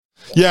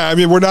Yeah, I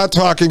mean, we're not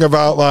talking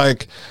about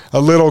like a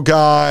little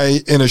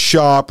guy in a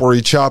shop where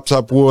he chops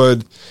up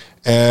wood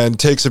and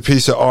takes a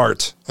piece of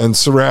art and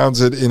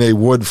surrounds it in a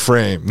wood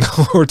frame.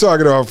 We're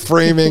talking about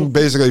framing,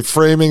 basically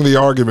framing the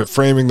argument,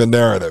 framing the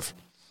narrative.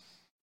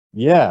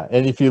 Yeah,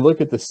 and if you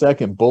look at the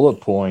second bullet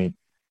point,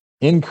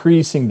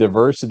 increasing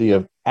diversity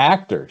of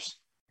actors.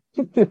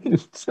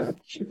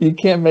 You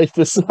can't make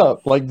this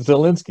up, like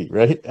Zelensky,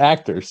 right?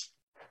 Actors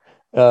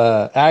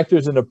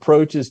and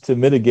approaches to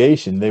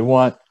mitigation.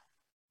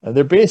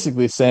 They're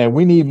basically saying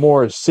we need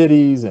more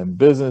cities and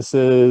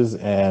businesses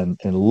and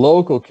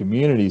local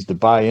communities to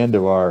buy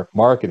into our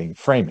marketing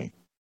framing.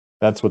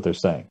 That's what they're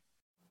saying.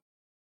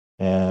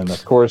 And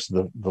of course,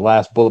 the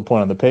last bullet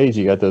point on the page,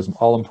 you got those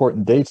all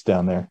important dates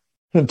down there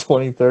in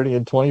 2030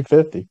 and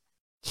 2050.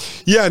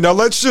 Yeah, now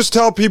let's just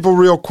tell people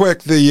real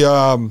quick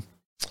the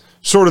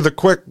sort of the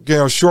quick,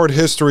 short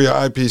history of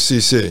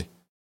IPCC.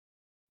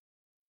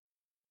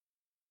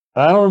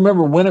 I don't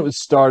remember when it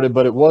was started,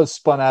 but it was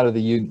spun out of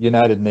the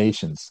United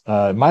Nations.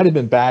 It might have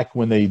been back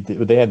when they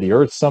had the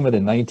Earth Summit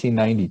in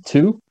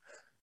 1992.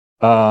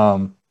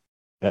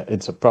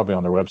 It's probably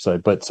on their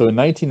website. But so in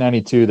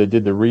 1992, they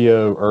did the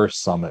Rio Earth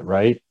Summit,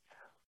 right?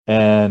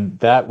 And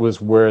that was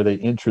where they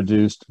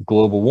introduced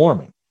global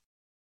warming,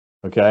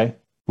 okay,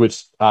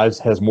 which has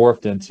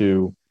morphed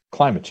into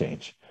climate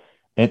change.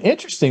 And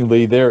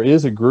interestingly, there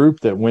is a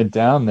group that went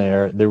down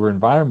there. They were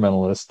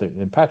environmentalists,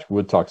 and Patrick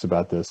Wood talks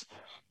about this.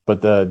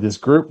 But this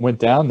group went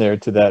down there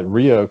to that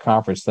Rio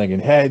conference thinking,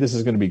 hey, this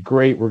is going to be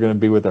great. We're going to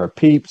be with our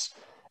peeps.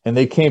 And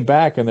they came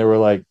back and they were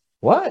like,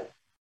 what?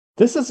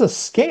 This is a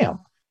scam.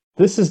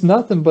 This is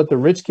nothing but the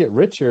rich get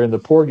richer and the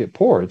poor get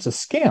poor. It's a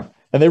scam.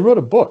 And they wrote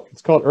a book.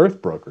 It's called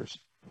Earth Brokers.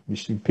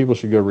 People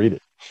should go read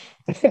it.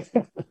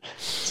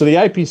 So the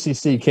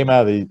IPCC came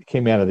out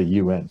of the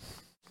UN.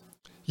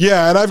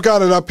 Yeah, and I've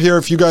got it up here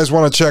if you guys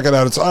want to check it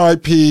out. It's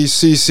ipcc.ch.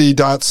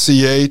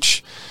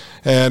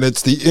 And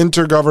it's the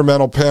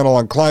Intergovernmental Panel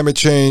on Climate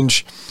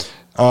Change.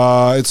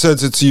 It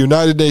says it's the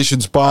United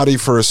Nations body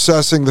for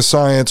assessing the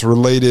science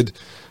related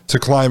to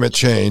climate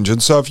change.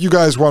 And so if you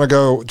guys want to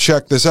go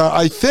check this out,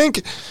 I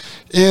think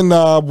in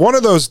one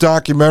of those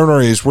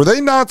documentaries, were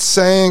they not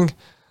saying,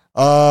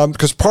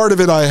 because part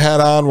of it I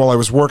had on while I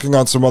was working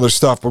on some other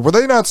stuff, but were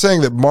they not saying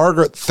that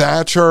Margaret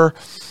Thatcher,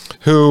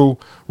 who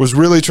was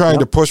really trying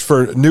to push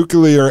for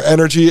nuclear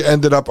energy,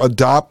 ended up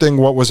adopting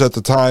what was at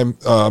the time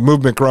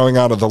movement growing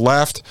out of the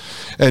left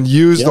and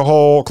used the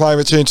whole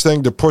climate change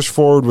thing to push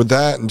forward with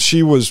that? And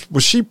was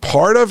she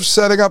part of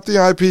setting up the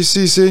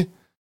IPCC?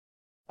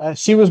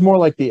 She was more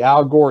like the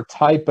Al Gore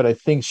type, but I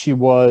think she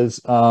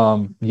was,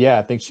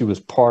 I think she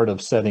was part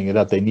of setting it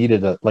up. They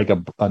needed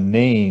a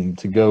name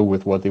to go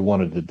with what they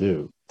wanted to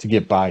do to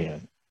get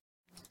buy-in.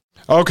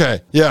 Okay,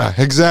 yeah,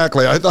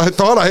 exactly. I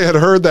thought I had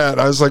heard that.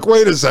 I was like,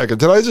 wait a second,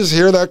 did I just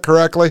hear that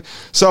correctly?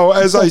 So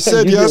as I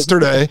said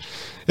yesterday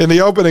in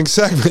the opening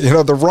segment,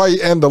 the right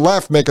and the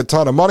left make a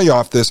ton of money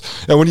off this.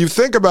 And when you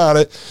think about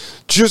it,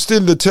 just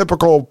in the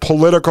typical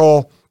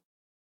political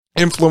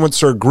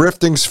influencer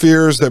grifting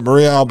spheres that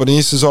Maria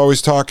Albanese is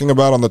always talking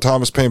about on the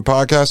Thomas Paine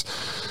podcast,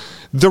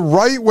 the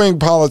right-wing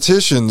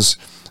politicians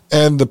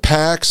and the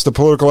PACs, the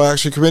political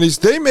action committees,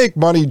 they make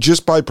money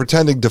just by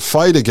pretending to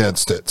fight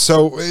against it.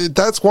 So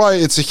that's why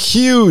it's a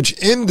huge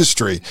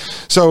industry.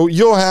 So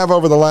you'll have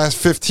over the last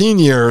 15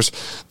 years,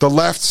 the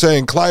left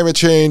saying climate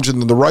change,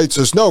 and the right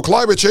says, no,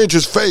 climate change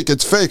is fake,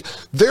 it's fake.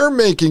 They're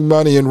making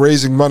money and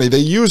raising money. They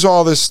use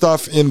all this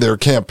stuff in their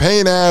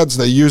campaign ads.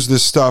 They use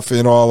this stuff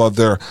in all of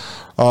their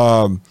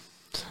campaign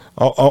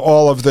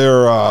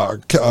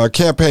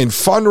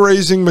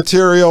fundraising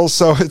materials.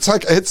 So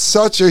it's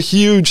such a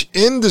huge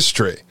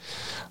industry.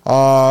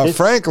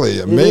 Frankly,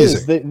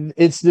 amazing.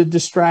 It's the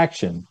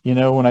distraction.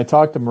 When I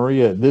talk to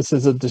Maria, this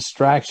is a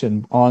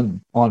distraction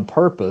on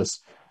purpose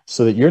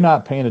so that you're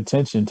not paying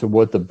attention to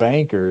what the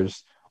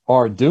bankers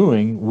are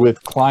doing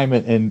with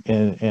climate and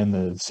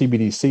the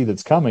CBDC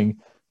that's coming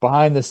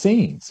behind the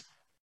scenes.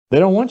 They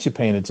don't want you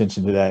paying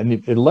attention to that.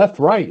 And left,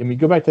 right, I mean,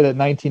 go back to that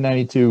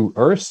 1992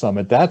 Earth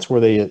Summit. That's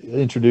where they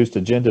introduced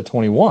Agenda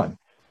 21.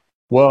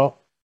 Well,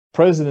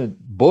 President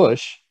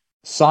Bush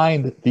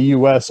signed the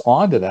U.S.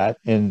 onto that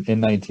in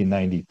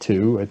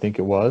 1992, I think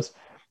it was.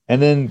 And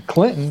then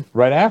Clinton,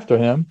 right after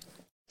him,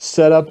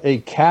 set up a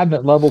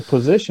cabinet-level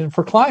position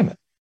for climate.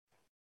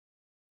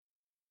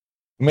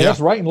 I mean, that's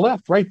right and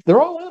left, right?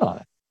 They're all in on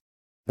it.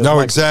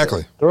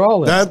 Exactly. They're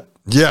all in on it.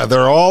 Yeah,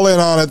 they're all in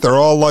on it. They're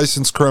all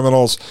licensed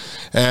criminals.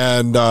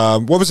 And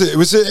what was it? It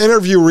was an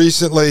interview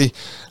recently.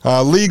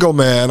 Legal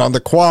Man on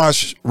the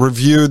Quash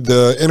reviewed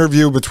the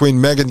interview between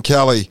Megyn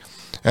Kelly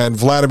and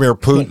Vladimir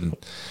Putin.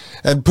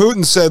 And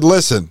Putin said,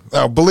 listen,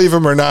 believe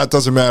him or not,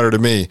 doesn't matter to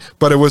me.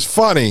 But it was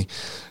funny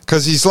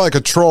because he's like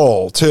a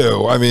troll,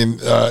 too. I mean,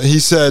 he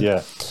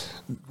said,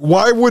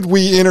 Why would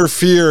we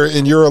interfere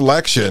in your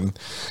election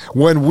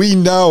when we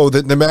know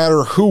that no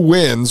matter who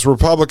wins,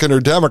 Republican or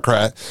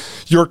Democrat,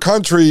 your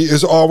country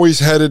is always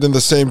headed in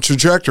the same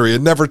trajectory?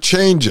 It never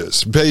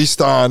changes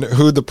based on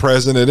who the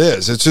president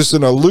is. It's just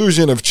an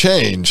illusion of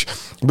change.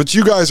 But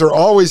you guys are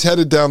always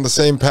headed down the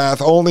same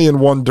path, only in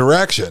one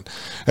direction.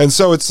 And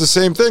so it's the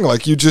same thing,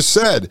 like you just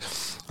said.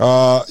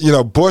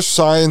 Bush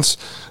assigns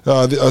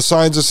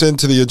us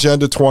into the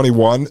Agenda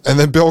 21, and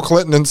then Bill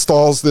Clinton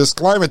installs this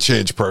climate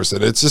change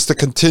person. It's just a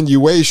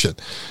continuation.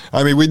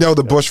 I mean, we know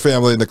the Bush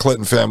family and the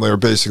Clinton family are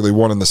basically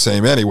one and the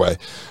same anyway,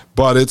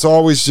 but it's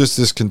always just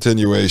this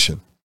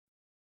continuation.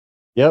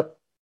 Yep.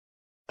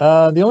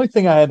 The only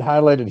thing I had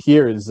highlighted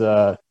here is,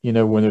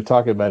 when they're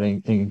talking about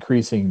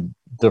increasing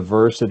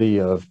diversity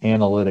of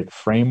analytic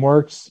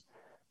frameworks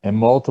and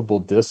multiple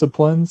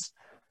disciplines,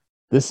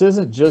 this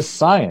isn't just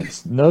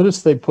science.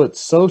 Notice they put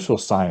social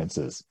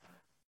sciences.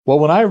 Well,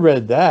 when I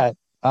read that,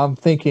 I'm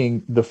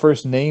thinking the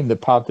first name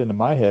that popped into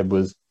my head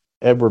was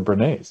Edward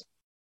Bernays.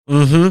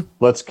 Mm-hmm.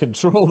 Let's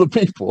control the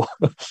people.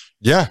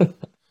 Yeah.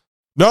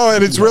 No,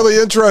 and it's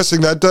really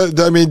interesting that,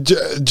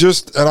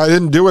 and I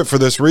didn't do it for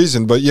this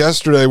reason, but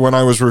yesterday when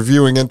I was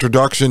reviewing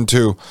Introduction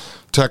to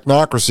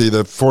Technocracy,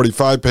 the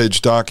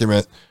 45-page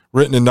document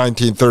written in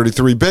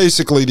 1933,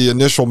 basically the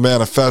initial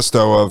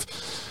manifesto of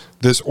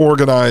this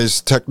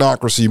organized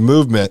technocracy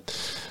movement,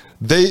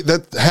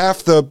 that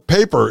half the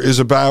paper is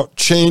about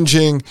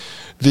changing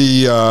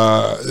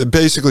the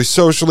basically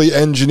socially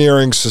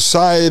engineering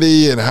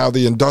society and how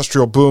the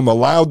industrial boom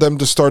allowed them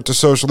to start to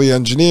socially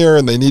engineer,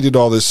 and they needed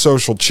all this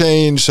social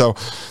change. So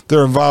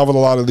they're involving a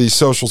lot of these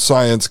social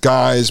science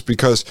guys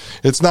because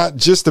it's not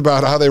just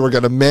about how they were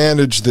going to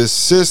manage this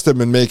system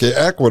and make it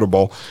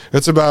equitable.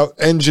 It's about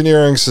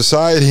engineering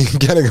society and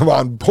getting them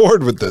on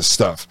board with this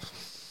stuff.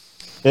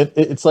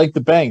 It's like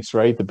the banks,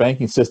 right? The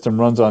banking system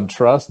runs on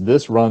trust.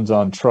 This runs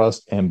on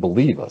trust and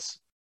believe us.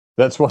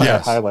 That's why I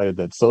highlighted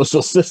that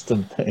social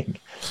system thing.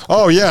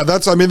 Oh, yeah.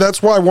 That's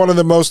why one of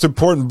the most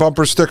important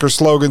bumper sticker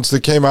slogans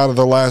that came out of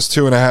the last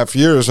 2.5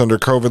 years under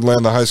COVID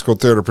land the high school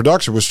theater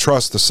production was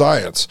trust the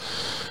science.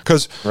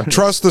 Because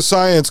trust the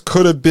science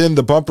could have been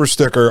the bumper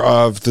sticker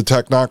of the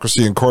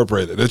Technocracy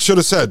Incorporated. It should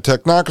have said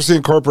Technocracy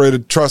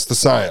Incorporated, trust the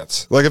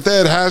science. Like if they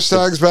had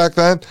hashtags back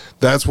then,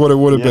 that's what it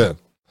would have been.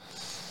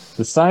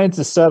 The science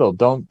is settled.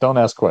 Don't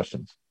ask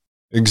questions.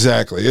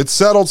 Exactly. It's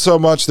settled so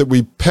much that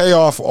we pay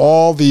off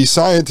all the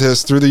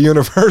scientists through the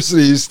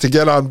universities to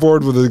get on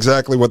board with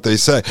exactly what they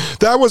say.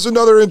 That was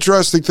another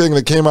interesting thing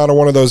that came out of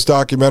one of those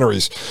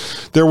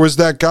documentaries. There was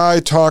that guy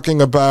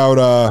talking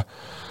about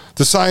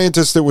the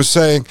scientist that was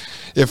saying,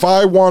 if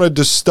I wanted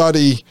to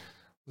study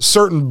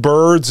certain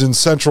birds in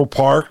Central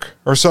Park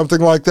or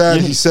something like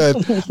that, he said,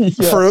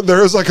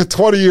 there was like a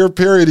 20-year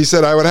period, he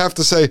said, I would have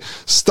to say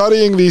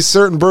studying these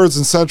certain birds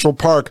in Central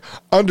Park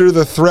under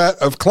the threat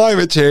of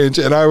climate change,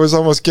 and I was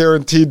almost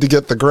guaranteed to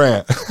get the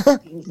grant.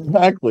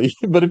 Exactly.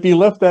 But if he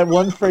left that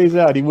one phrase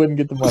out, he wouldn't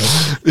get the money.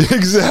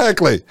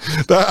 Exactly.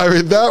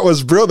 That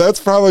was brilliant.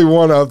 That's probably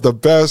one of the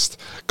best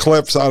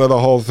clips out of the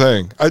whole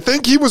thing. I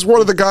think he was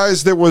one of the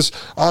guys that was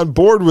on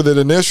board with it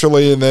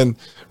initially and then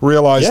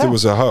realized it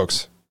was a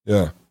hoax.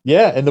 Yeah.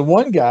 Yeah, and the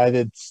one guy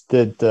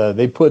that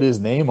they put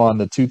his name on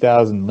the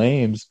 2,000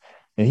 names,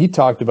 and he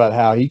talked about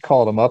how he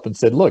called him up and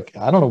said, look,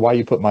 I don't know why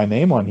you put my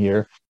name on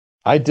here.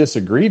 I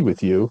disagreed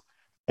with you.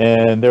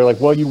 And they're like,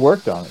 well, you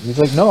worked on it. He's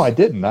like, no, I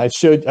didn't. I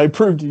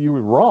proved you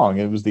were wrong.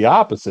 It was the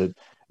opposite.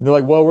 And they're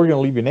like, well, we're going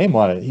to leave your name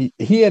on it.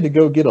 He had to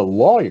go get a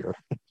lawyer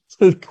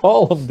to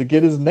call him to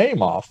get his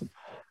name off.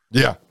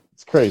 Yeah.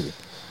 It's crazy.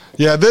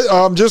 Yeah,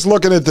 I'm just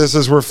looking at this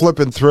as we're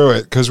flipping through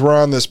it because we're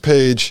on this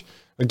page.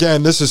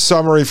 Again, this is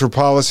summary for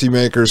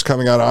policymakers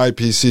coming out of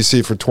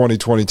IPCC for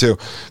 2022.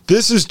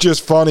 This is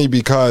just funny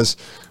because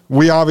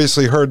we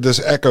obviously heard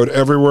this echoed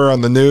everywhere on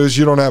the news.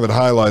 You don't have it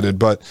highlighted,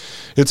 but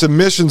it's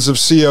emissions of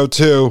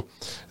CO2.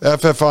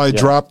 FFI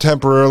dropped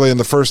temporarily in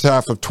the first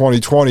half of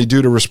 2020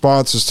 due to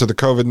responses to the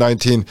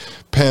COVID-19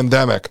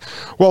 pandemic.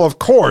 Well, of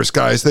course,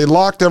 guys, they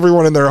locked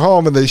everyone in their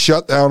home and they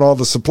shut down all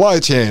the supply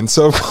chains.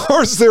 So, of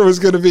course, there was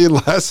going to be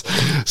less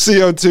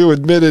CO2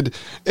 emitted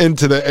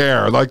into the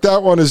air. Like,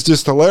 that one is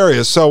just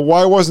hilarious. So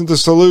why wasn't the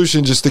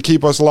solution just to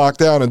keep us locked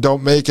down and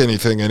don't make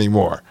anything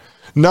anymore?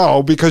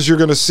 No, because you're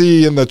going to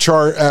see in the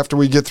chart after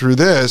we get through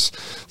this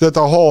that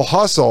the whole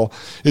hustle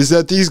is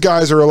that these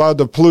guys are allowed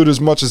to pollute as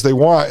much as they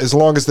want as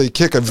long as they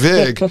kick a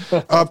VIG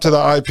up to the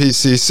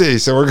IPCC.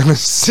 So we're going to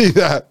see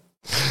that.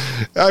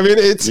 I mean,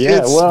 it's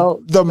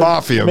the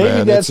mafia,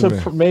 man.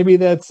 Maybe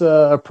that's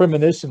a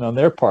premonition on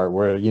their part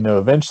where,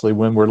 eventually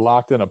when we're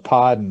locked in a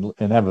pod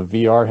and have a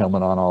VR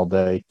helmet on all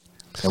day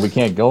and we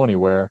can't go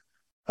anywhere,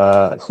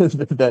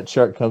 that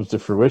chart comes to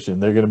fruition,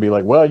 they're going to be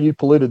like, well, you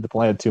polluted the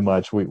planet too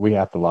much. We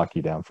have to lock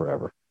you down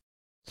forever.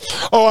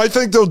 Oh, I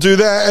think they'll do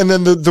that. And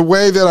then the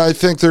way that I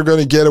think they're going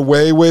to get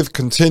away with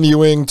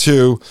continuing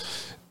to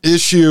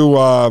issue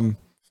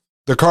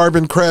the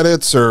carbon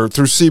credits or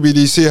through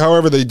CBDC,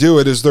 however they do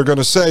it, is they're going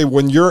to say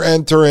when you're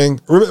entering,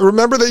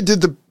 remember they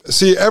did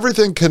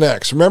everything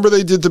connects. Remember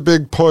they did the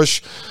big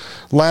push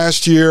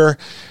last year,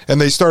 and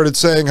they started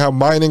saying how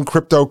mining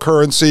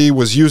cryptocurrency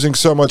was using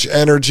so much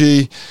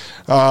energy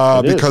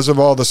because of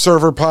all the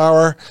server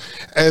power.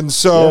 And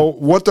so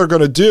what they're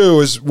going to do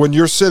is when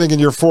you're sitting in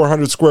your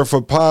 400 square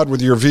foot pod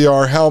with your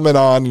VR helmet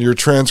on and your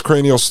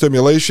transcranial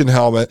stimulation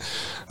helmet,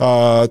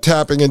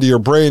 tapping into your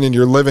brain, and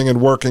you're living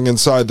and working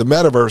inside the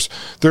metaverse,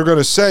 they're going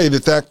to say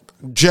that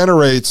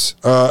generates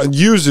and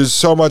uses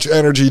so much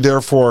energy,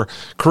 therefore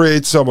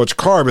creates so much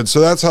carbon. So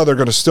that's how they're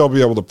going to still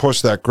be able to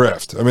push that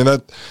grift. I mean,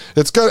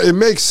 it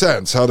makes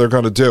sense how they're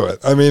going to do it.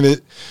 I mean,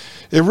 it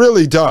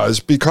really does,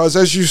 because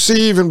as you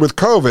see, even with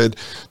COVID,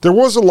 there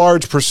was a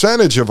large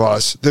percentage of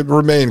us that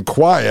remained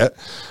quiet,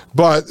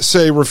 but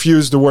say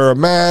refused to wear a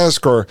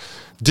mask or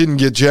didn't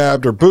get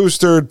jabbed or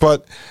boosted.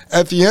 But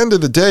at the end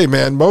of the day,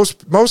 man,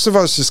 most of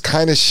us just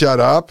kind of shut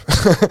up.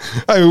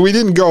 I mean, we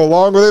didn't go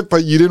along with it,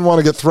 but you didn't want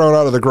to get thrown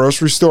out of the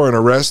grocery store and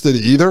arrested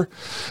either.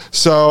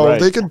 So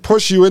they can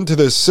push you into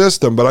this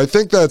system, but I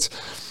think that's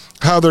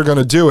how they're going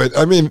to do it.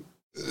 I mean,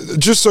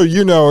 just so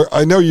you know,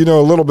 I know you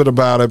know a little bit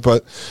about it,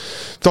 but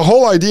the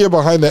whole idea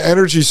behind the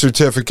energy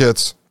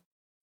certificates,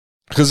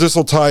 because this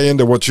will tie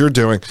into what you're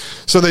doing.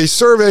 So they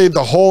surveyed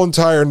the whole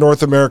entire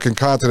North American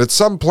continent.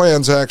 Some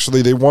plans,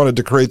 actually, they wanted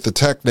to create the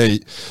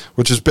Technate,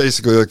 which is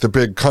basically like the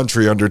big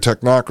country under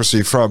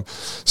Technocracy, from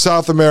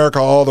South America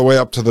all the way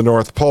up to the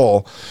North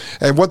Pole.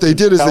 And what they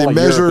did is they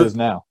measured... Europe is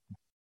now.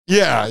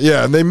 Yeah,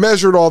 and they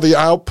measured all the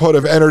output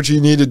of energy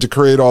needed to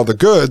create all the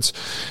goods.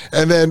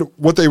 And then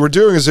what they were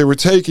doing is they were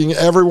taking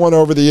everyone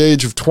over the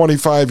age of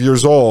 25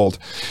 years old,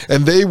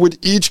 and they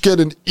would each get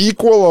an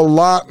equal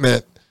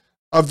allotment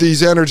of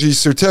these energy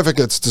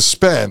certificates to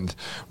spend,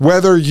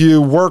 whether you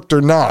worked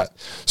or not.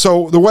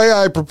 So the way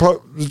I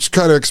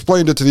kind of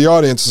explained it to the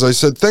audience is I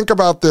said, think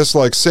about this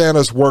like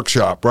Santa's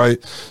workshop,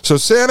 right? So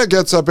Santa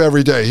gets up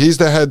every day. He's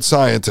the head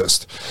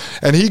scientist,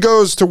 and he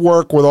goes to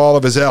work with all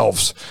of his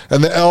elves,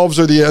 and the elves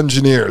are the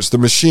engineers, the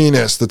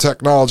machinists, the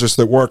technologists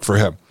that work for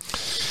him.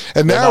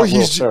 And now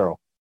he's... Now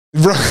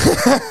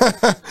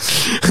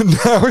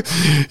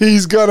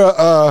he's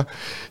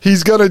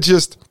gonna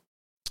just...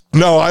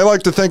 No, I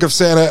like to think of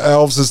Santa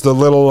elves as the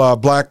little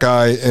black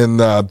guy in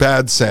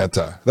Bad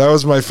Santa. That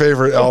was my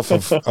favorite elf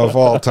of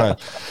all time.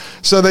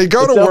 So they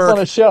go to work on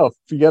a shelf.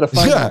 You got to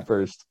find it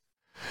first.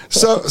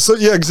 So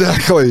yeah,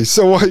 exactly.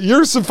 So what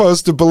you're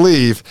supposed to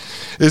believe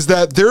is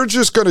that they're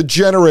just going to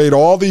generate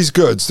all these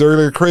goods. They're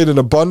going to create an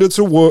abundance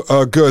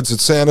of goods at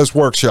Santa's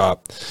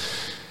workshop.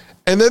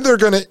 And then they're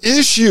going to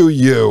issue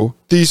you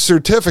these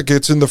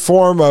certificates in the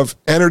form of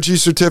energy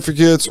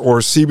certificates or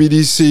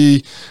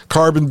CBDC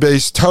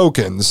carbon-based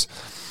tokens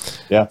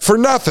for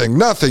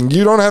nothing.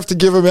 You don't have to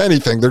give them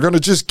anything. They're going to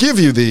just give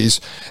you these,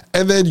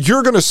 and then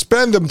you're going to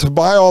spend them to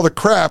buy all the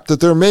crap that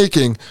they're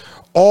making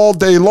all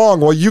day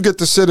long while you get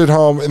to sit at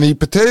home and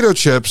eat potato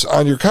chips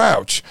on your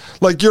couch.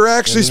 Like, you're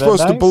actually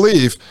supposed to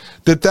believe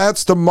that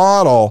that's the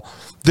model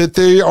that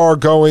they are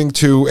going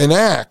to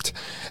enact.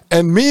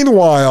 And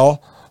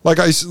meanwhile... Like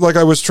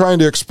I was trying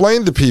to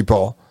explain to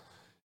people,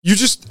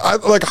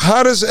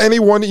 how does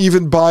anyone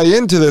even buy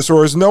into this,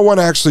 or has no one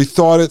actually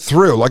thought it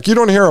through? Like, you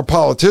don't hear a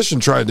politician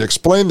trying to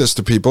explain this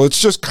to people.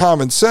 It's just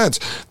common sense.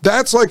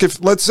 That's like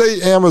if, let's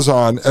say,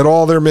 Amazon and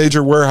all their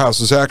major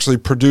warehouses actually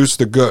produce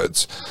the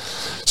goods.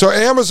 So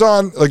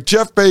Amazon, like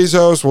Jeff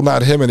Bezos, well,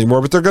 not him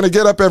anymore, but they're going to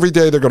get up every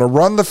day, they're going to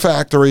run the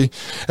factory,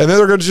 and then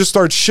they're going to just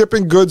start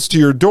shipping goods to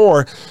your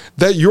door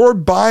that you're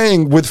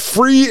buying with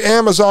free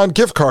Amazon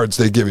gift cards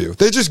they give you.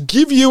 They just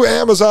give you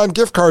Amazon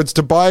gift cards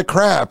to buy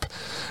crap,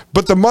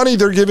 but the money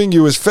they're giving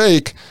you is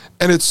fake,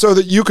 and it's so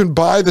that you can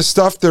buy the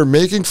stuff they're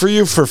making for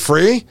you for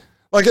free?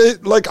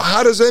 Like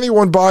how does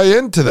anyone buy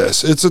into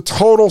this? It's a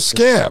total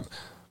scam.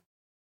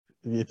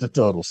 It's a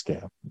total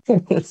scam.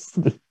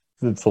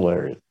 It's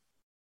hilarious.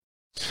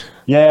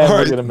 Yeah,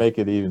 we're going to make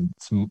it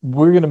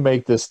we're going to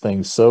make this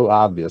thing so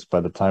obvious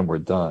by the time we're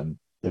done.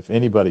 If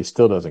anybody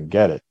still doesn't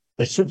get it,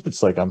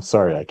 it's like, I'm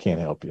sorry, I can't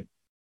help you.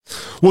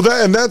 Well,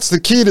 that's the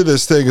key to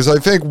this thing, is I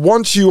think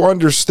once you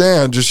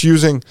understand, just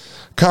using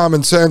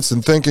common sense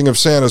and thinking of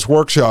Santa's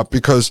workshop,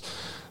 because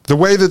the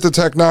way that the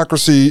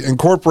Technocracy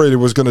Incorporated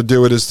was going to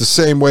do it is the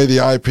same way the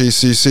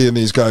IPCC and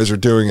these guys are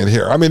doing it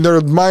here. I mean, there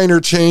are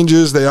minor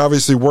changes. They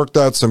obviously worked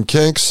out some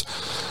kinks,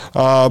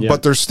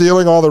 but they're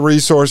stealing all the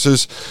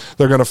resources.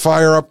 They're going to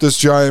fire up this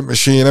giant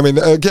machine. I mean,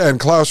 again,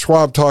 Klaus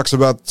Schwab talks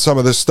about some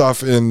of this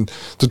stuff in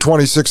the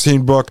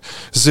 2016 book,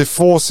 The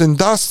Fourth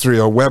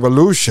Industrial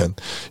Revolution.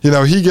 You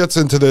know, he gets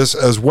into this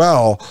as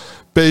well,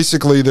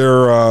 basically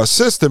their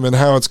system and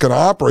how it's going to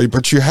operate.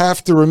 But you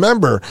have to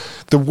remember,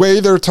 the way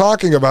they're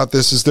talking about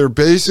this is they're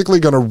basically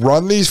going to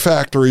run these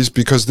factories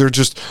because they're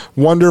just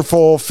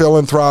wonderful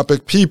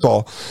philanthropic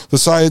people. The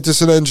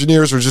scientists and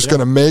engineers are just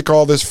going to make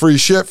all this free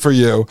shit for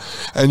you,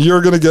 and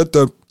you're going to get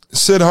to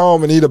sit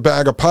home and eat a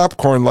bag of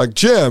popcorn like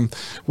Jim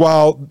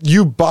while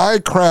you buy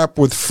crap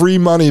with free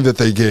money that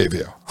they gave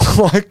you.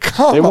 Like,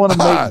 come they want to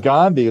on. make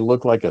Gandhi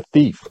look like a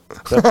thief.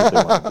 That's what they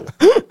want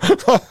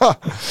to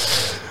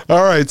do.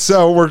 All right,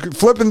 so we're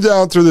flipping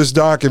down through this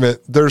document.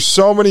 There's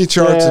so many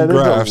charts and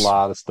graphs. There's a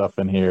lot of stuff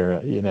in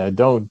here.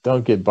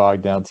 Don't get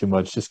bogged down too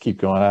much. Just keep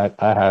going. I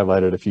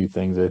highlighted a few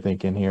things I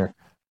think in here.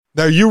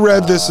 Now, you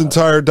read this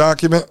entire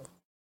document?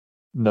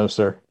 No,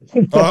 sir.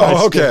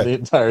 Oh, okay. The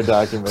entire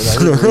document. I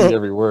didn't read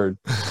every word.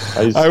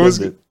 I was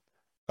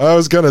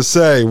going to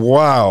say,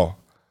 wow.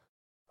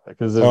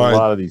 Because there's a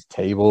lot of these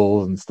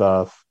tables and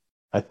stuff.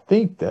 I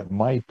think that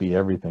might be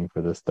everything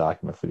for this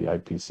document for the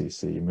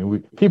IPCC. I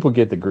mean, people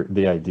get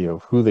the idea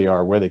of who they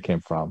are, where they came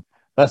from.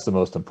 That's the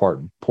most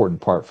important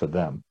part for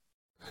them.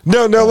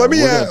 No. Let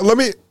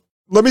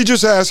me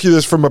just ask you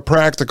this from a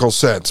practical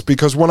sense,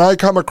 because when I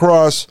come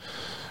across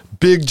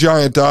big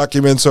giant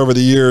documents over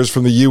the years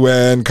from the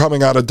UN,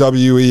 coming out of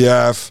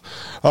WEF,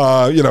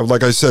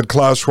 like I said,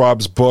 Klaus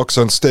Schwab's books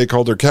on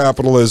stakeholder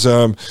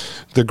capitalism,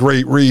 the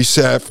Great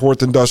Reset,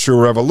 Fourth Industrial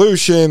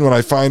Revolution, when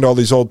I find all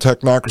these old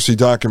technocracy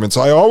documents,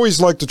 I always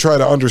like to try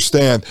to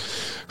understand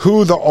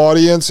who the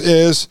audience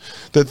is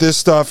that this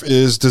stuff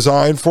is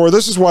designed for.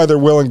 This is why they're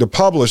willing to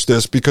publish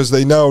this, because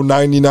they know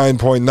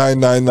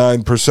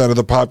 99.999% of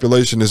the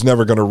population is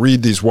never going to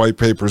read these white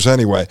papers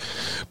anyway.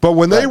 But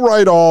when they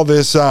write all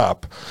this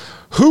up,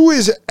 who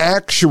is an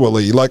actual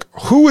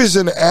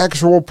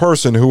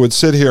person who would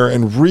sit here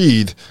and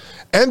read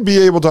and be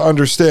able to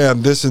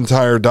understand this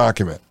entire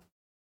document?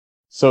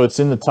 So it's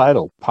in the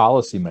title,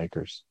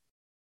 policymakers.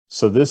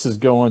 So this is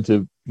going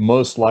to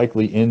most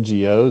likely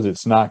NGOs.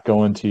 It's not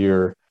going to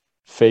your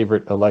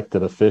favorite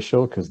elected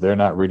official, because they're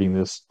not reading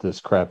this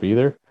crap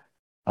either.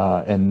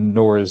 And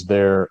nor is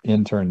their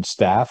intern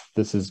staff.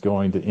 This is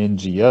going to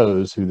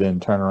NGOs, who then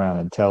turn around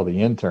and tell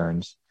the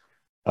interns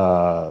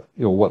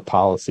what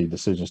policy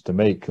decisions to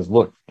make, because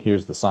look,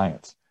 here's the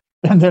science.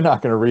 And they're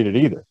not going to read it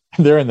either.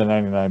 They're in the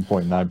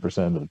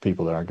 99.9% of the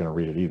people that aren't going to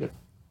read it either.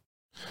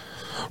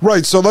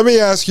 Right. So let me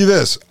ask you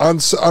this. On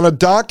a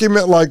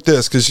document like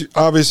this, because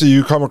obviously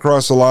you come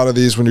across a lot of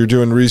these when you're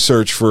doing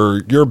research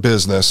for your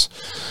business,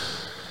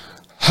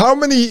 how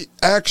many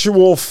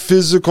actual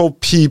physical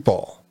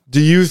people do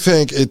you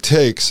think it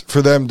takes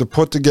for them to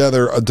put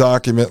together a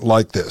document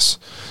like this?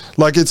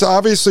 Like, it's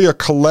obviously a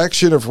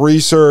collection of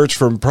research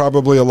from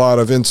probably a lot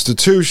of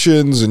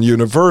institutions and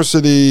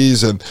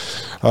universities and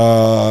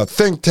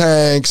think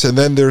tanks, and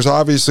then there's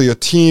obviously a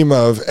team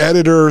of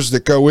editors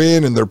that go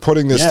in and they're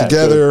putting this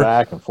together. It goes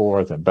back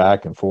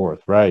and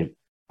forth, right?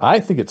 I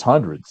think it's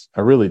hundreds.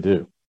 I really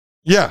do.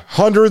 Yeah,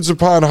 hundreds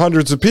upon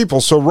hundreds of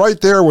people. So right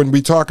there, when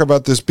we talk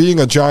about this being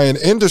a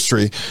giant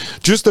industry,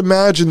 just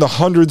imagine the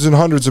hundreds and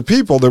hundreds of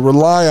people that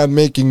rely on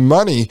making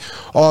money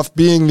off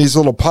being these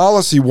little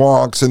policy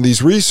wonks and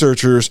these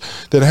researchers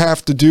that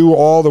have to do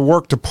all the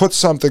work to put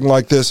something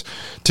like this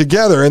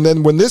together. And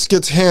then when this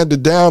gets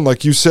handed down,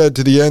 like you said,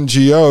 to the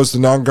NGOs, the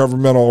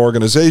non-governmental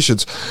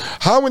organizations,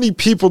 how many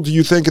people do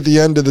you think at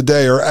the end of the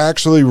day are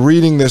actually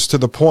reading this to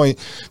the point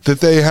that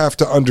they have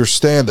to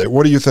understand it?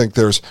 What do you think?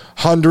 There's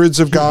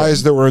hundreds of guys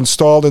that were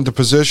installed into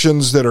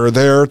positions that are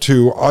there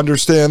to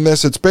understand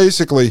this. It's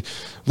basically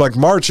like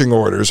marching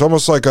orders,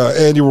 almost like an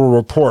annual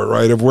report,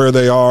 right, of where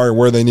they are and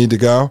where they need to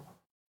go.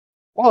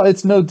 Well,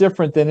 it's no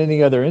different than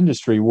any other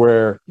industry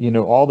where,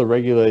 all the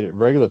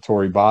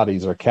regulatory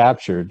bodies are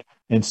captured.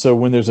 And so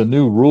when there's a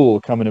new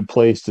rule coming in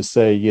place to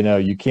say,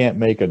 you can't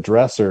make a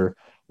dresser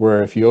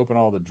where if you open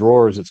all the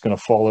drawers, it's going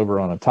to fall over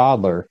on a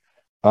toddler.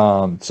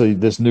 So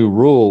this new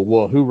rule,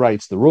 well, who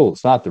writes the rule?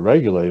 It's not the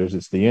regulators.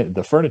 It's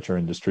the furniture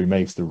industry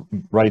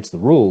writes the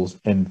rules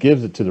and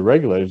gives it to the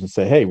regulators and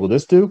say, hey, will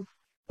this do?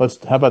 How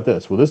about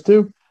this? Will this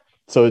do?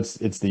 So it's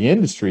the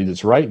industry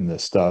that's writing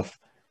this stuff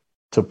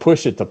to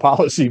push it to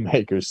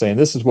policymakers, saying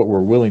this is what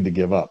we're willing to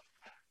give up.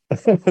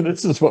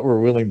 This is what we're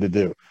willing to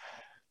do.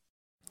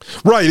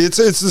 Right. It's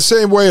the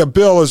same way a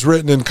bill is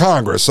written in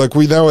Congress. Like,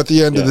 we know at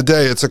the end of the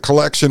day, it's a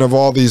collection of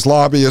all these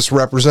lobbyists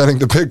representing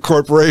the big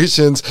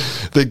corporations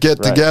that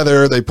get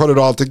together. They put it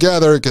all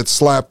together. It gets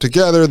slapped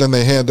together. Then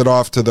they hand it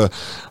off to the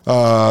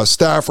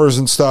staffers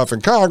and stuff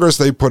in Congress.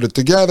 They put it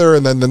together.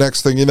 And then the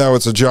next thing you know,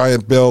 it's a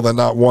giant bill that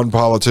not one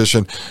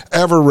politician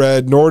ever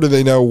read, nor do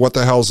they know what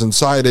the hell's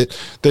inside it.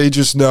 They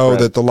just know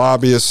that the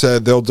lobbyists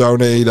said they'll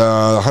donate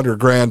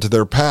 $100,000 to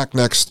their PAC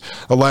next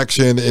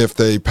election if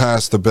they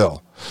pass the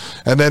bill.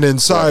 And then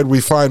inside we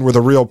find where the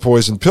real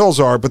poison pills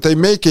are, but they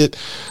make it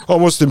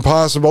almost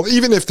impossible.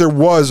 Even if there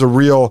was a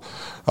real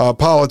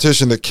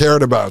politician that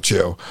cared about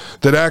you,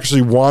 that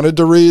actually wanted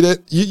to read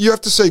it, you have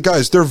to say,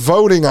 guys, they're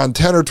voting on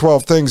 10 or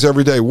 12 things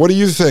every day. What do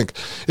you think?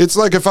 It's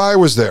like if I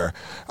was there,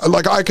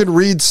 like I could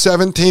read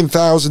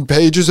 17,000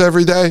 pages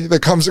every day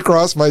that comes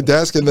across my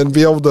desk and then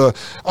be able to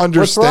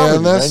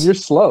understand this. Man? You're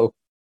slow.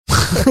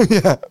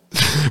 Yeah.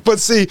 But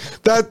see,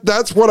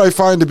 that's what I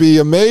find to be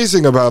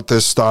amazing about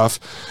this stuff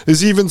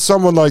is even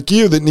someone like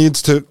you that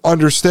needs to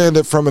understand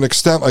it from an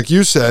extent, like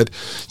you said,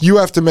 you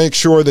have to make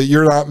sure that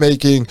you're not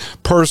making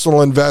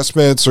personal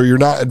investments or you're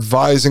not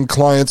advising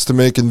clients to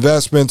make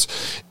investments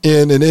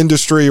in an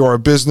industry or a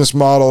business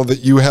model that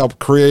you help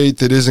create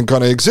that isn't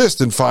going to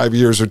exist in 5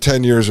 years or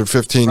 10 years or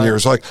 15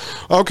 years. Like,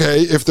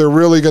 okay, if they're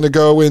really going to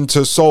go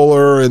into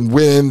solar and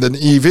wind and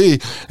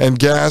EV and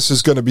gas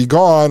is going to be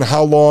gone,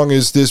 how long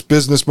is this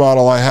business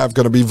model I have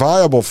going to be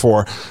viable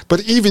for?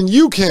 But even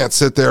you can't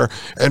sit there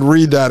and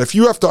read that. If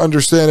you have to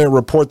understand it and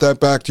report that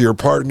back to your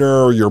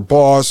partner or your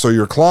boss or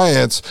your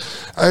clients,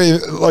 I mean,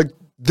 like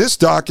this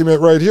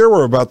document right here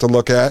we're about to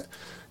look at,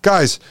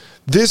 guys,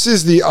 this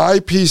is the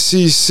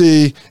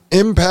IPCC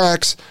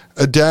impacts,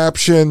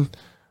 adaptation,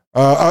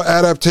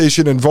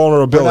 and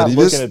vulnerability. I'm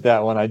not looking at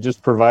that one. I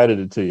just provided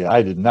it to you.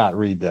 I did not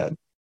read that.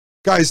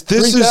 Guys,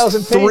 this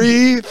is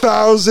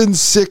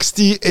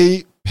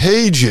 3,068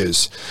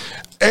 pages.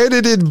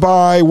 Edited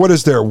by, what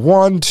is there?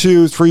 1,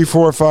 2, 3,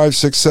 4, 5,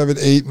 6, 7,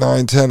 8,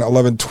 9, 10,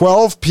 11,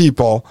 12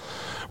 people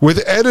with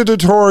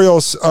editorial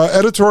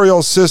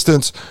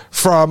assistance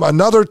from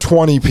another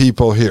 20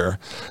 people here.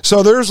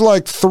 So there's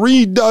like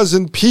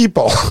 36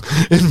 people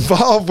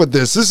involved with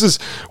this. This is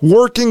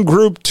Working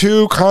Group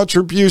 2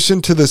 contribution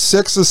to the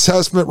 6th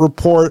assessment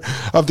report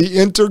of the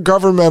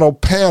Intergovernmental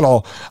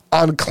Panel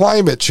on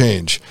Climate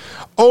Change.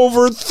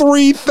 Over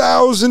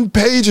 3,000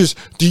 pages.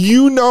 Do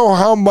you know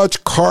how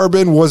much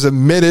carbon was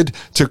emitted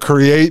to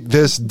create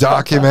this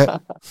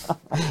document?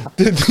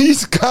 Did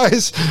these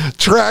guys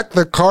track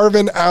the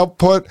carbon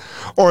output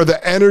or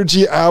the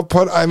energy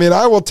output? I mean,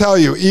 I will tell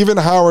you, even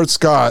Howard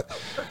Scott,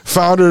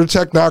 founder of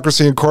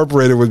Technocracy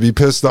Incorporated, would be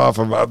pissed off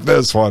about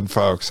this one,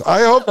 folks.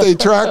 I hope they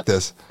track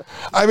this.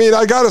 I mean,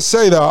 I got to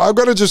say, though, I'm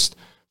going to just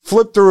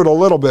flip through it a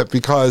little bit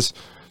because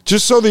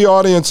just so the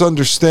audience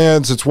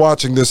understands it's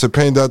watching this at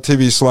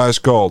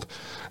pain.tv/gold.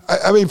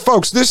 I mean,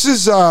 folks, this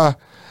is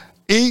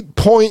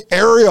 8-point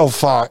Arial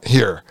font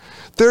here.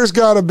 There's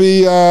got to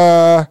be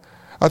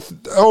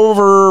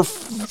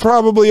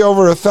probably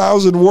over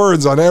 1,000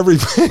 words on every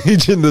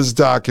page in this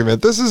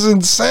document. This is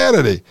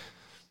insanity.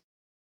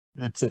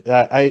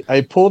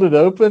 I pulled it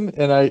open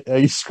and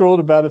I scrolled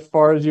about as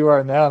far as you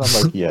are now, and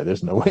I'm like, yeah,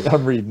 there's no way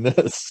I'm reading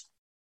this.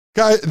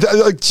 Guy,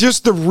 like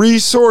just the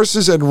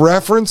resources and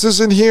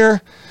references in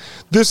here.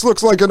 This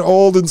looks like an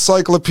old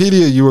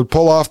encyclopedia you would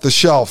pull off the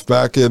shelf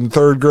back in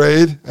 3rd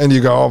grade, and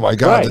you go, "Oh my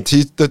God, right.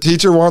 The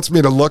teacher wants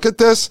me to look at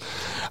this."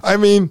 I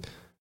mean,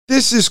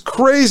 this is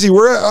crazy.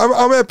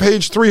 I'm at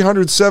page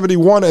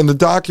 371, and the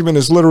document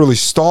is literally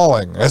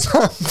stalling as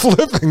I'm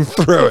flipping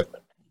through it.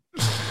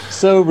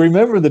 So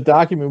remember, the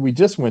document we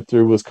just went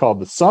through was called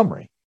the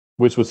summary,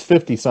 which was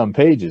 50-some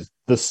pages.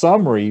 The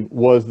summary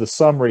was the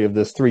summary of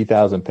this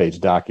 3,000-page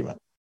document,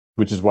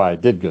 which is why I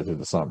did go through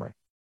the summary.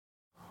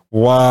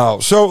 Wow.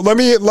 So let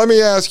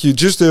me ask you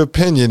just an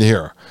opinion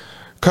here,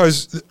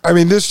 because, I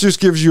mean, this just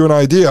gives you an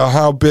idea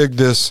how big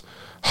this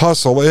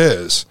hustle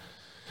is.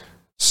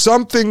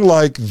 Something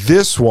like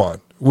this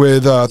one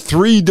with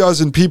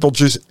 36 people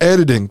just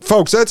editing.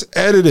 Folks, that's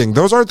editing.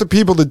 Those aren't the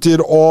people that did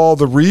all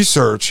the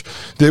research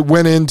that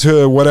went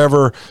into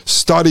whatever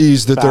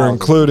studies that they're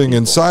including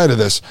inside of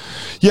this.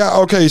 Yeah,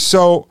 okay,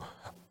 so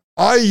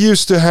I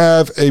used to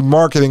have a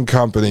marketing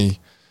company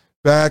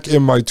back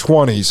in my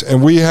 20s,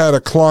 and we had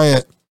a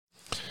client.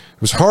 It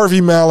was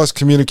Harvey Malice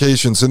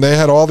Communications, and they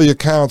had all the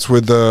accounts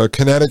with the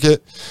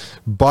Connecticut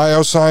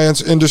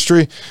bioscience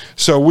industry.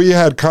 So we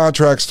had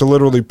contracts to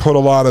literally put a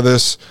lot of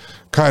this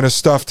kind of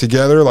stuff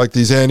together, like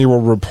these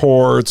annual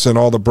reports and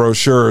all the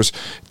brochures,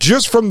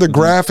 just from the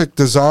graphic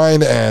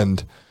design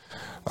end.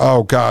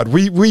 Oh, God.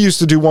 We used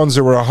to do ones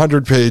that were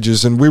 100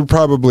 pages, and we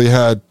probably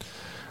had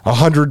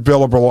 100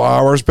 billable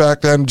hours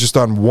back then just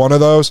on one of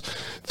those.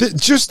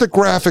 Just the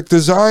graphic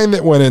design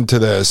that went into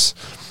this.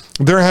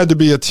 There had to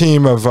be a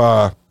team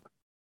of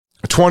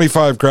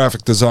 25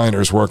 graphic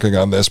designers working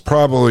on this,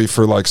 probably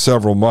for like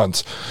several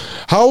months.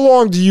 How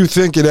long do you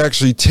think it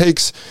actually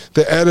takes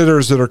the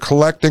editors that are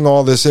collecting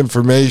all this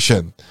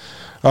information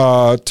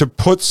to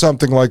put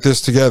something like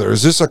this together?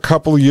 Is this a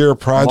couple-year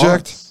project?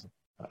 Months.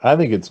 I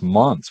think it's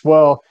months.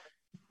 Well,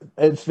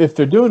 if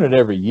they're doing it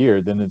every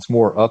year, then it's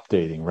more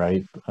updating,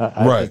 right?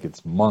 I think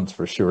it's months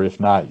for sure. If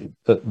not,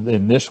 the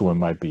initial one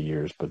might be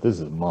years, but this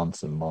is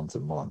months and months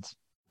and months.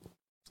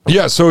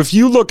 Yeah, so if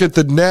you look at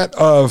the net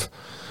of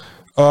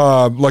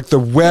like the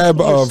web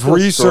of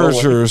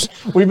researchers.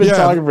 We've been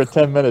talking for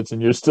 10 minutes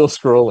and you're still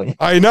scrolling.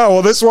 I know.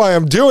 Well, that's why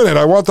I'm doing it.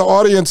 I want the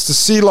audience to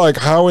see like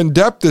how in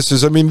depth this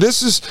is. I mean,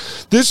 this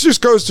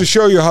just goes to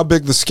show you how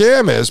big the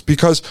scam is,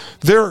 because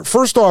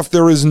first off,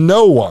 there is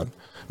no one,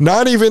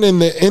 not even in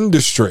the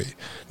industry,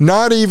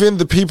 not even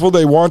the people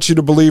they want you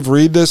to believe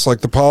read this,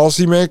 like the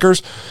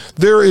policymakers.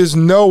 There is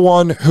no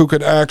one who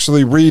could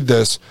actually read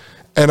this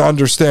and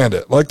understand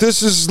it. Like,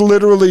 this is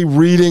literally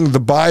reading the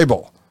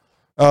Bible.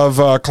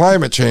 of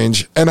climate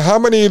change. And how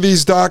many of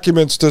these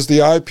documents does the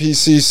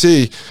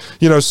IPCC,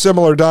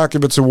 similar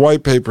documents and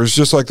white papers,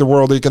 just like the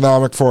World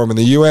Economic Forum and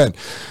the UN,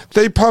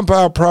 they pump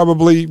out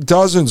probably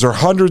dozens or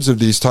hundreds of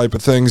these type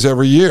of things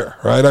every year,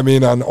 right? I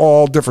mean, on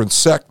all different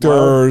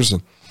sectors.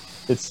 Well,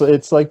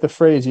 it's like the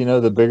phrase,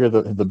 the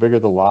bigger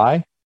the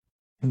lie,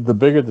 the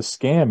bigger the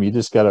scam. You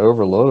just got to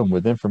overload them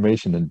with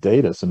information and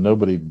data, so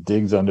nobody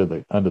digs under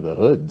the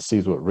hood and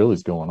sees what really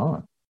is going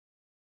on.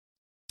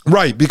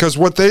 Right, because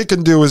what they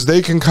can do is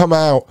they can come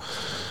out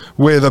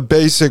with a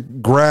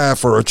basic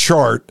graph or a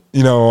chart,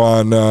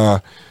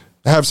 on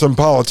have some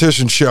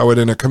politicians show it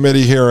in a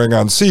committee hearing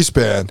on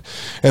C-SPAN,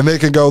 and they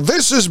can go,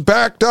 this is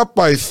backed up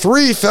by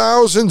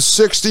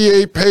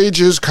 3,068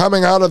 pages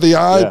coming out of the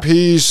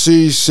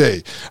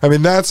IPCC. I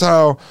mean, that's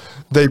how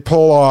they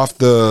pull off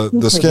the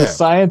scam. The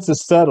science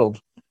is settled.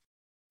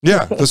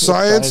 Yeah, the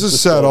science is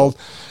settled.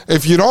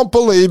 If you don't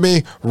believe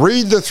me,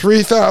 read the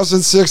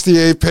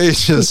 3,068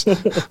 pages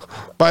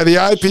by the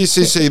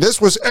IPCC. This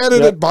was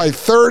edited by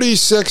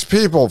 36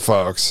 people,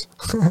 folks.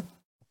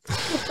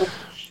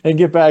 And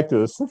get back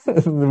to us.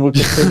 We'll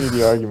continue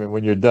the argument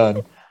when you're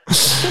done.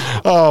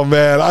 Oh,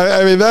 man.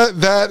 I mean,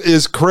 that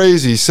is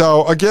crazy.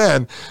 So,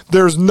 again,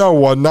 there's no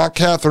one, not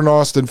Catherine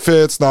Austin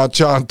Fitts, not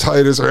John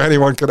Titus, or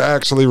anyone could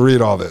actually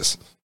read all this.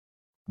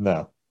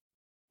 No.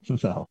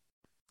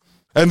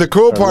 And the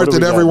cool part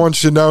that everyone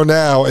should know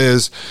now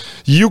is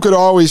you could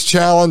always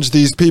challenge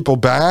these people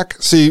back.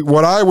 See,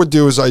 what I would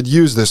do is I'd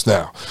use this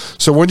now.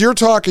 So when you're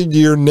talking to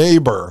your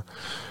neighbor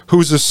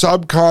who's a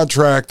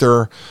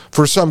subcontractor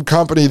for some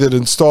company that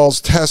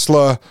installs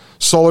Tesla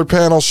solar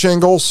panel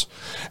shingles,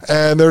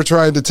 and they're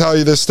trying to tell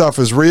you this stuff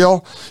is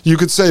real, you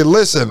could say,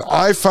 listen,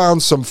 I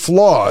found some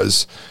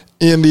flaws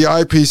in the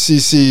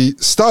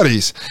IPCC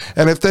studies.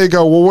 And if they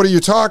go, well, what are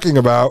you talking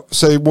about?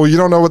 Say, well, you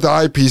don't know what the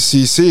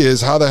IPCC is.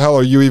 How the hell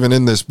are you even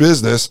in this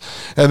business?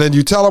 And then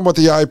you tell them what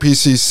the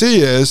IPCC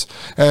is,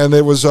 and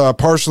it was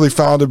partially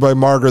founded by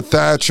Margaret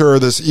Thatcher,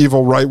 this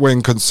evil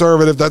right-wing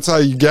conservative. That's how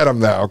you get them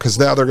now, because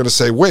now they're going to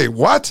say, wait,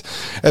 what?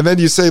 And then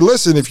you say,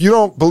 listen, if you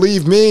don't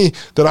believe me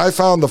that I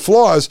found the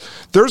flaws,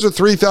 there's a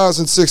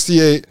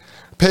 3,068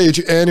 page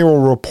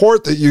annual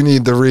report that you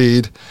need to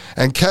read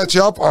and catch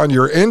up on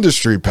your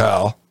industry,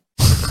 pal.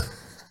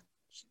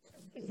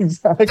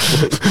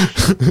 Exactly.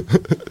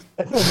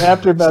 And then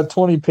after about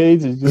 20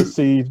 pages, you'll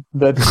see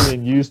that's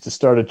being used to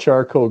start a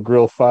charcoal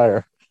grill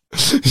fire.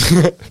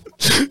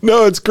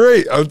 No, it's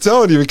great. I'm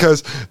telling you,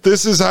 because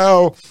this is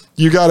how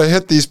you got to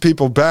hit these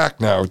people back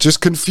now.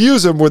 Just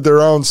confuse them with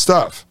their own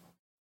stuff.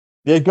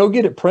 Yeah, go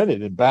get it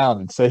printed and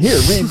bound and say, here,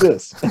 read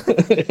this.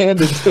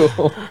 Hand it to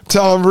them.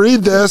 Tell them,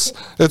 read this.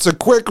 It's a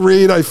quick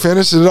read. I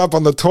finished it up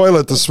on the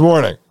toilet this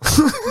morning.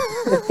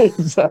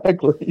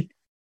 Exactly.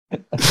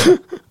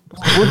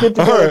 We'll get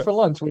together for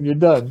lunch when you're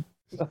done.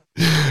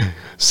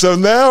 So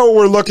now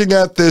we're looking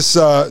at this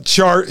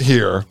chart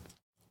here.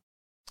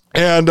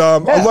 And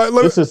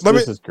this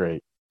is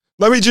great.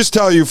 Let me just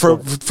tell you for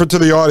to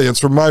the audience,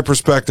 from my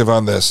perspective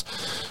on this.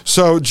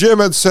 So Jim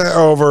had sent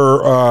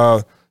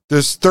over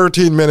this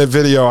 13-minute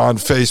video on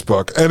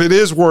Facebook, and it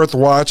is worth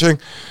watching.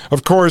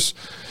 Of course,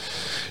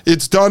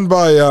 it's done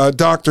by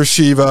Dr.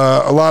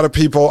 Shiva. A lot of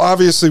people,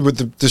 obviously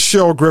with the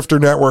show, Grifter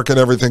Network and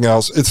everything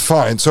else, it's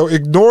fine. So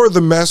ignore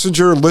the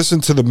messenger, listen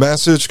to the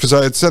message, because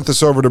I had sent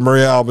this over to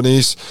Maria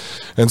Albanese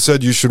and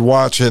said you should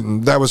watch it,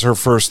 and that was her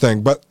first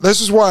thing. But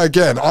this is why,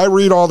 again, I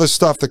read all this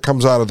stuff that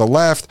comes out of the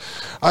left.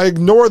 I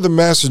ignore the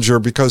messenger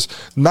because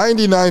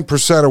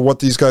 99% of what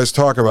these guys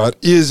talk about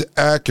is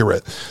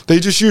accurate. They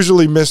just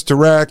usually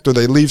misdirect or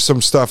they leave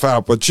some stuff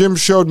out. But Jim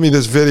showed me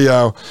this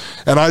video,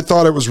 and I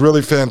thought it was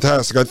really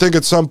fantastic. I think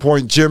at some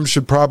point Jim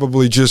should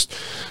probably just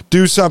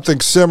do something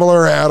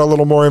similar, add a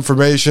little more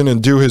information,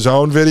 and do his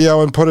own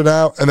video and put it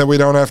out, and then we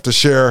don't have to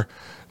share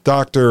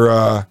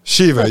Dr.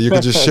 Shiva. You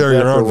can just share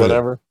your own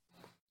whatever.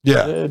 Video.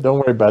 Yeah, don't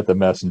worry about the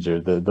messenger.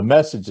 The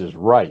message is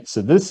right.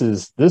 So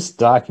this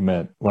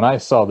document. When I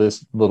saw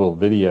this little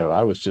video,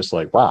 I was just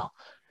like, wow.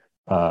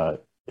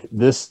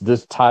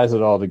 This ties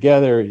it all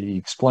together. He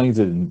explains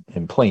it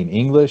in plain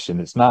English,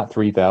 and it's not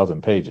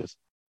 3,000 pages.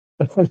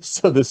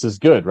 So this is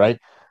good, right?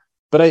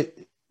 But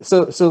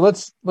So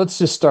let's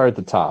just start at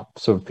the top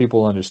so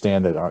people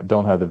understand that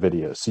don't have the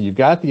video. So you've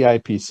got the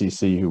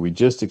IPCC, who we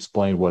just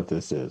explained what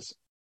this is,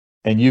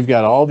 and you've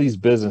got all these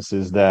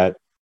businesses that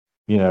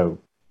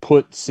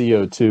put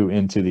CO2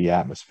 into the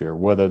atmosphere,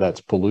 whether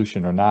that's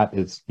pollution or not.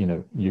 It's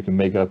you can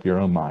make up your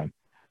own mind,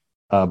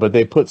 but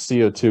they put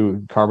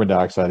CO2, carbon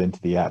dioxide, into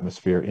the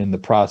atmosphere in the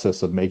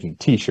process of making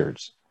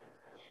T-shirts,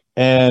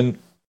 and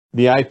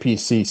the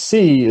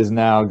IPCC is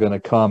now going to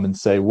come and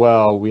say,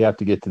 well, we have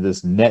to get to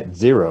this net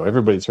zero.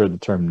 Everybody's heard the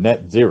term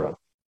net zero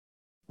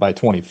by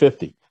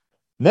 2050.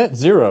 Net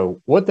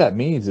zero, what that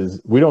means is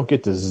we don't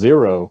get to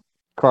zero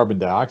carbon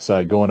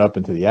dioxide going up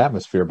into the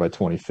atmosphere by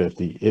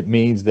 2050. It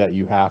means that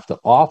you have to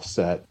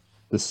offset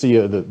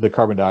the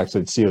carbon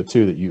dioxide,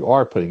 CO2, that you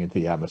are putting into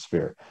the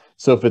atmosphere.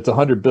 So if it's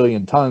 100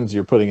 billion tons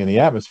you're putting in the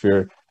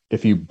atmosphere,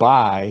 if you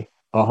buy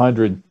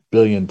 100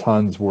 billion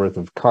tons worth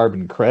of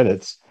carbon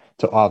credits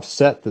to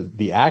offset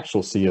the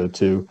actual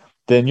CO2,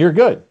 then you're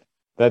good.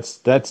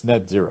 That's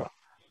net zero.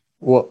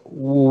 Well,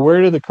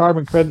 where do the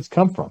carbon credits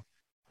come from?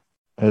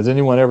 Has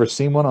anyone ever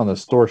seen one on the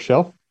store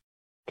shelf?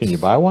 Can you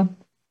buy one?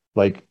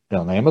 Like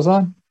on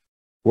Amazon?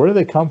 Where do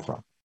they come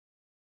from?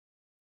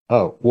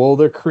 Oh, well,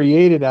 they're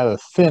created out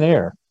of thin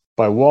air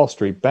by Wall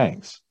Street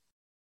banks.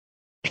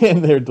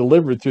 And they're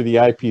delivered through the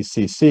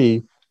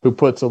IPCC, who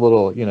puts a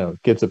little,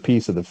 gets a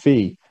piece of the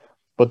fee.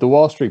 But the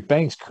Wall Street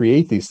banks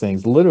create these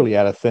things literally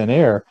out of thin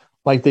air,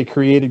 like they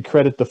created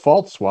credit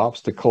default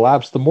swaps to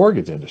collapse the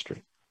mortgage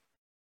industry.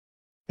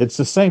 It's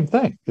the same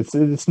thing. It's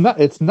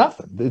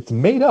nothing. It's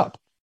made up.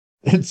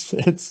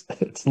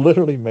 It's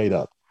literally made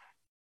up.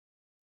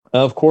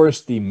 Of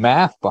course, the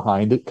math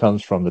behind it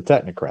comes from the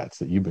technocrats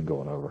that you've been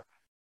going over.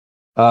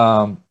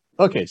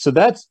 Okay, so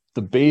that's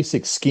the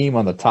basic scheme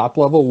on the top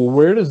level. Well,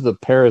 where does the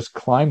Paris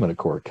Climate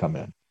Accord come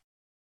in?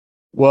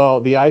 Well,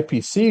 the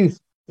IPCC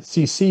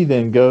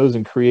then goes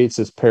and creates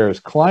this Paris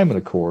Climate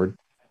Accord,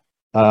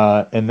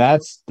 and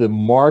that's the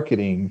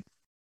marketing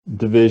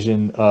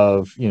division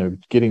of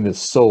getting this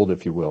sold,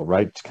 if you will,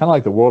 right? It's kind of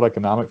like the World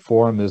Economic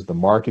Forum is the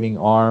marketing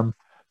arm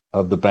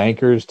of the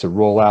bankers to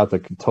roll out the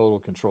total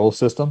control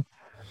system.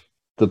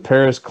 The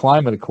Paris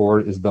Climate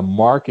Accord is the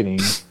marketing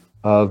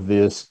of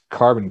this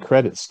carbon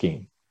credit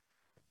scheme.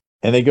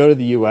 And they go to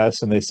the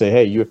US and they say,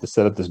 hey, you have to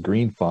set up this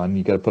green fund.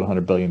 You got to put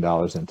 $100 billion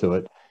into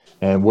it.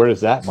 And where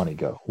does that money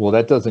go? Well,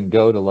 that doesn't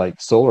go to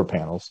like solar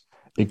panels.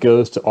 It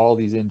goes to all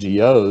these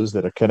NGOs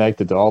that are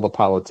connected to all the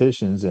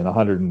politicians in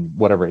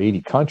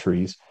 180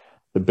 countries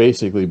that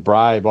basically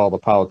bribe all the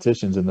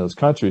politicians in those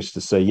countries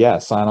to say, yeah,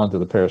 sign on to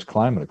the Paris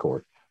Climate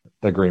Accord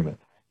agreement.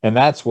 And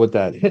that's what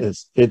that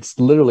is. It's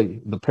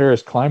literally the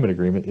Paris Climate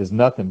Agreement is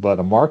nothing but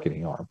a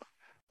marketing arm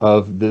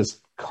of this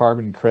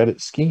carbon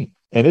credit scheme.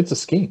 And it's a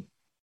scheme.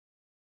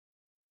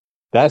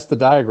 That's the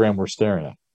diagram we're staring at.